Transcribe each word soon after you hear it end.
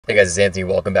Hey guys, it's Anthony.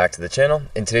 Welcome back to the channel.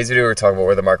 In today's video, we're talking about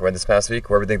where the market went this past week,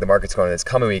 where we think the market's going this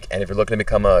coming week, and if you're looking to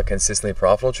become a consistently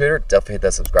profitable trader, definitely hit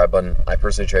that subscribe button. I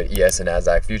personally trade ES and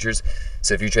Nasdaq futures,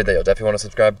 so if you trade that, you'll definitely want to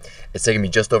subscribe. It's taken me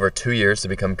just over 2 years to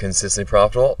become consistently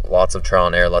profitable. Lots of trial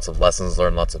and error, lots of lessons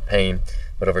learned, lots of pain,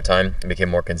 but over time, I became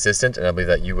more consistent, and I believe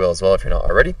that you will as well if you're not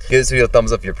already. Give this video a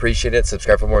thumbs up if you appreciate it.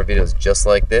 Subscribe for more videos just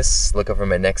like this. Look out for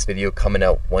my next video coming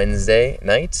out Wednesday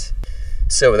night.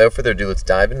 So without further ado, let's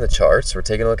dive into the charts. We're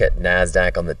taking a look at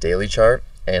Nasdaq on the daily chart.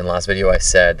 And last video I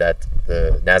said that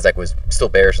the Nasdaq was still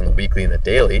bearish on the weekly and the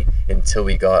daily until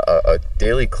we got a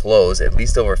daily close at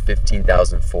least over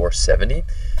 15,470.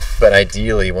 But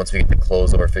ideally, once we get the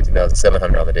close over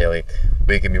 15,700 on the daily,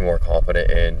 we can be more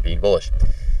confident in being bullish.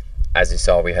 As you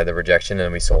saw, we had the rejection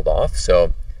and we sold off.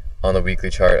 So on the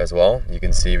weekly chart as well, you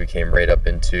can see we came right up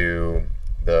into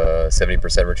the 70%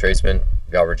 retracement,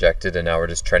 got rejected, and now we're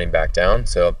just trending back down.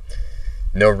 So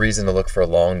no reason to look for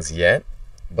longs yet,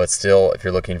 but still, if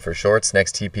you're looking for shorts,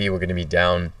 next TP we're going to be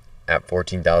down at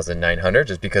 14,900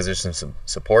 just because there's some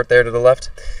support there to the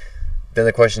left. Then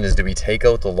the question is, do we take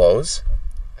out the lows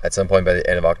at some point by the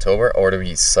end of October, or do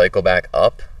we cycle back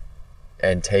up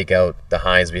and take out the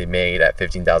highs we made at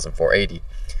 15,480?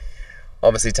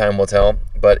 Obviously, time will tell,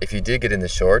 but if you did get in the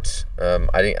short,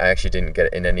 I actually didn't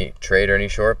get in any trade or any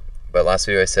short, but last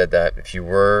video I said that if you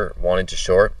were wanting to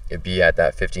short, it'd be at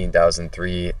that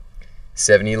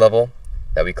 15,370 level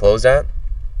that we closed at.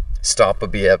 Stop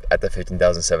would be up at the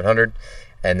 15,700,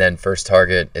 and then first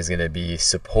target is going to be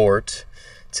support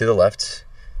to the left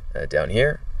down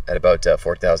here at about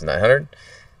 4,900.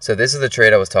 So this is the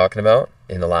trade I was talking about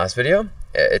in the last video.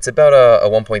 It's about a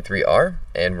 1.3 R,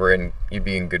 and you'd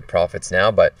be in good profits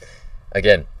now. But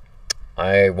again,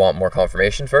 I want more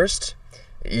confirmation first.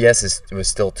 ES was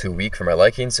still too weak for my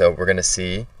liking, so we're going to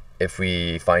see if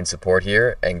we find support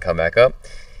here and come back up.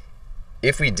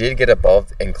 If we did get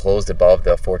above and closed above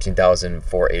the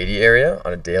 14,480 area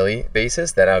on a daily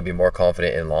basis, then I would be more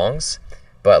confident in longs.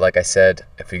 But like I said,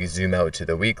 if we zoom out to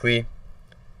the weekly,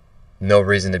 no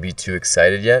reason to be too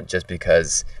excited yet, just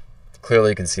because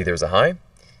clearly you can see there's a high,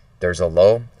 there's a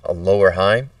low, a lower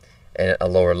high, and a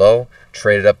lower low,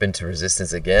 traded up into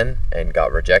resistance again and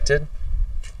got rejected.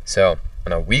 So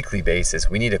on a weekly basis,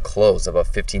 we need a close above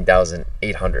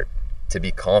 15,800 to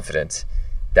be confident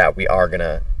that we are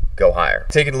gonna go higher.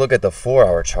 Taking a look at the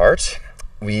 4-hour chart,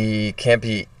 we can't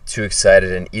be too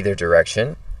excited in either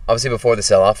direction. Obviously before the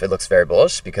sell-off, it looks very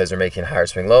bullish because we're making higher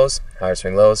swing lows, higher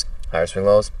swing lows, higher swing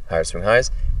lows, higher swing highs.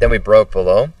 Then we broke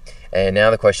below. And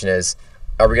now the question is,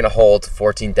 are we going to hold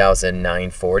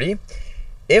 14,940?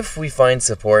 If we find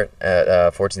support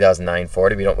at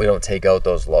 14,940, we don't take out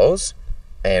those lows,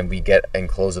 and we get and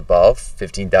close above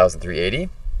 15,380,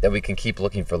 then we can keep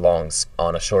looking for longs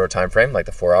on a shorter time frame, like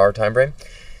the 4-hour time frame.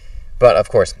 But of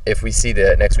course, if we see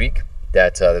that next week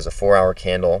that there's a 4-hour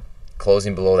candle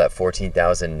closing below that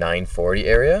 14,940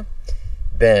 area,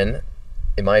 then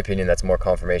in my opinion, that's more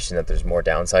confirmation that there's more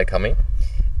downside coming.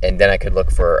 And then I could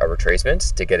look for a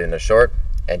retracement to get in a short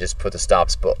and just put the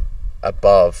stops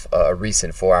above a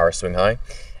recent 4-hour swing high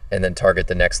and then target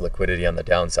the next liquidity on the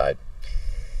downside.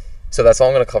 So that's all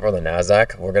I'm going to cover on the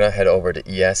Nasdaq. We're going to head over to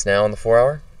ES now on the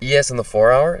 4-hour. ES on the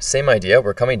 4-hour, same idea.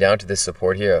 We're coming down to this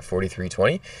support here at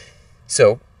 43.20.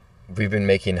 So we've been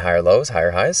making higher lows,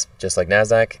 higher highs, just like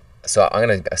Nasdaq. So I'm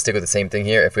going to stick with the same thing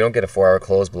here. If we don't get a 4-hour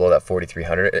close below that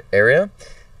 4,300 area,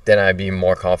 then I'd be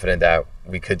more confident that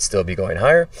we could still be going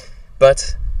higher.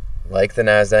 But like the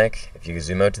Nasdaq, if you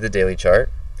zoom out to the daily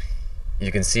chart,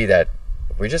 you can see that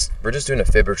we're just doing a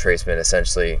fib retracement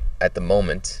essentially at the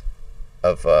moment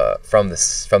of from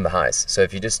the highs. So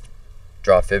if you just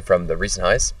draw a fib from the recent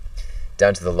highs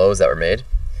down to the lows that were made,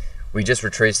 we just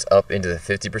retraced up into the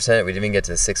 50%. We didn't even get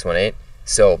to the 618.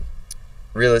 So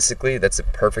realistically, that's a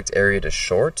perfect area to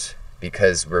short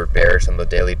because we're bearish on the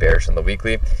daily, bearish on the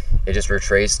weekly. It just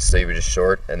retraced, so you would just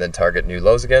short and then target new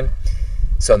lows again.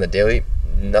 So on the daily,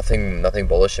 nothing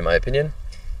bullish in my opinion.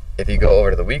 If you go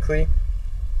over to the weekly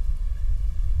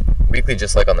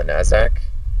just like on the Nasdaq,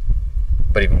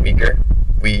 but even weaker,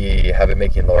 we have it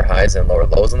making lower highs and lower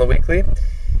lows on the weekly,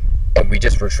 and we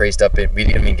just retraced up it. We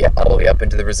didn't even get all the way up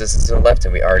into the resistance to the left,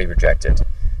 and we already rejected.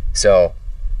 So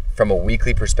from a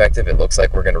weekly perspective, it looks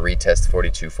like we're going to retest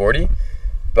 42.40.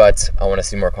 But I want to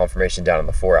see more confirmation down on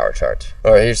the 4-hour chart.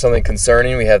 All right, here's something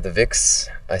concerning. We have the VIX.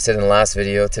 I said in the last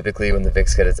video, typically when the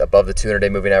VIX gets above the 200-day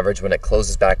moving average, when it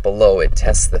closes back below, it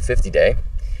tests the 50-day.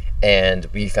 And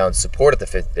we found support at the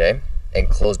 50-day and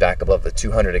closed back above the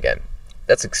 200 again.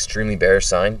 That's extremely bearish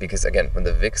sign because, again, when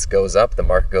the VIX goes up, the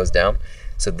market goes down.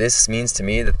 So this means to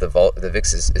me that the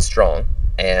VIX is strong.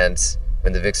 And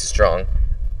when the VIX is strong,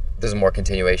 there's more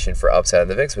continuation for upside on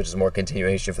the VIX, which is more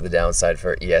continuation for the downside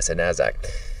for ES and Nasdaq.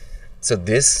 So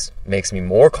this makes me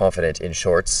more confident in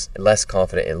shorts, less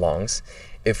confident in longs.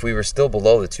 If we were still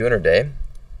below the 200-day,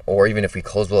 or even if we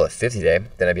close below the 50-day,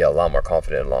 then I'd be a lot more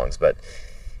confident in longs. But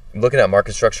looking at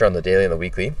market structure on the daily and the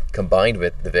weekly, combined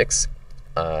with the VIX,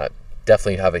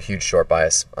 definitely have a huge short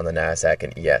bias on the Nasdaq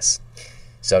and ES.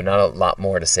 So not a lot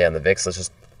more to say on the VIX. Let's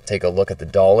just take a look at the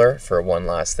dollar for one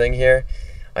last thing here.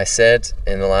 I said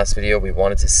in the last video we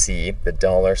wanted to see the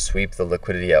dollar sweep the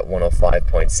liquidity at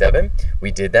 105.7.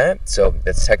 We did that, so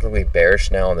that's technically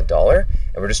bearish now on the dollar,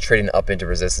 and we're just trading up into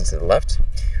resistance to the left.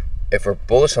 If we're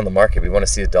bullish on the market, we want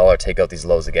to see the dollar take out these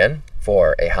lows again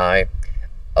for a high,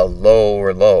 a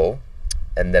lower low,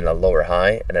 and then a lower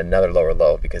high, and another lower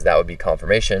low, because that would be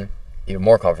confirmation, even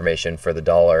more confirmation for the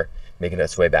dollar making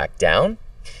its way back down.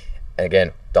 And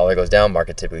again, dollar goes down,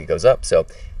 market typically goes up, so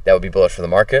that would be bullish for the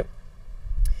market.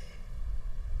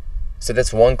 So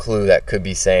that's one clue that could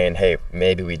be saying, hey,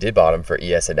 maybe we did bottom for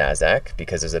ES and Nasdaq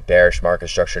because there's a bearish market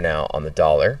structure now on the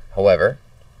dollar. However,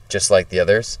 just like the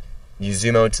others, you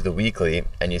zoom out to the weekly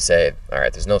and you say, all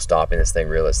right, there's no stopping this thing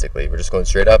realistically. We're just going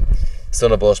straight up, still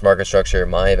in a bullish market structure.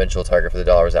 My eventual target for the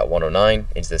dollar is at 109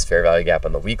 into this fair value gap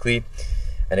on the weekly.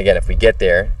 And again, if we get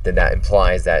there, then that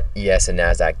implies that ES and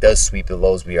Nasdaq does sweep the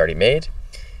lows we already made.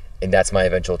 And that's my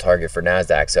eventual target for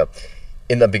Nasdaq. So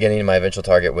in the beginning, my eventual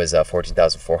target was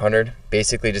 14,400.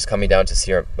 Basically just coming down to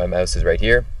see my mouse is right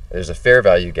here. There's a fair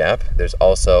value gap. There's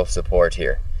also support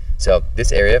here. So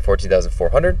this area,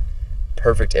 14,400,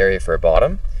 perfect area for a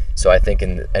bottom. So I think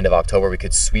in the end of October, we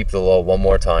could sweep the low one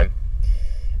more time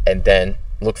and then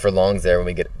look for longs there when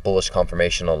we get bullish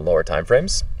confirmation on lower time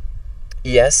frames.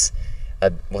 ES,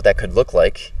 what that could look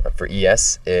like for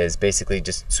ES is basically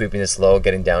just sweeping this low,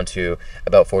 getting down to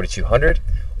about 4,200,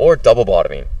 or double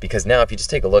bottoming. Because now if you just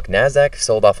take a look, Nasdaq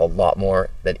sold off a lot more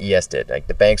than ES did. Like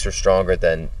the banks are stronger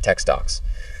than tech stocks.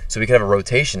 So we could have a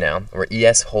rotation now where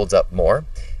ES holds up more,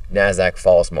 Nasdaq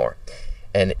falls more.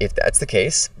 And if that's the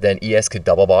case, then ES could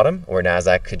double bottom, or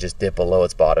Nasdaq could just dip below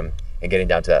its bottom and getting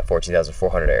down to that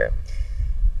 14,400 area.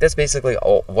 That's basically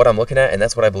what I'm looking at, and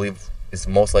that's what I believe is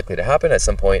most likely to happen at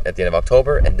some point at the end of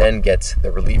October, and then get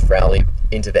the relief rally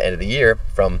into the end of the year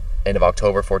from end of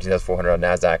October, 14,400 on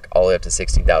Nasdaq, all the way up to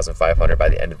 16,500 by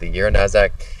the end of the year on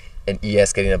Nasdaq, and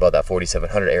ES getting about that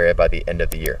 4,700 area by the end of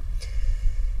the year.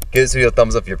 Give this video a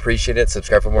thumbs up if you appreciate it.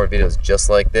 Subscribe for more videos just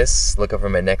like this. Look out for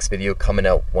my next video coming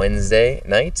out Wednesday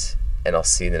night, and I'll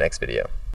see you in the next video.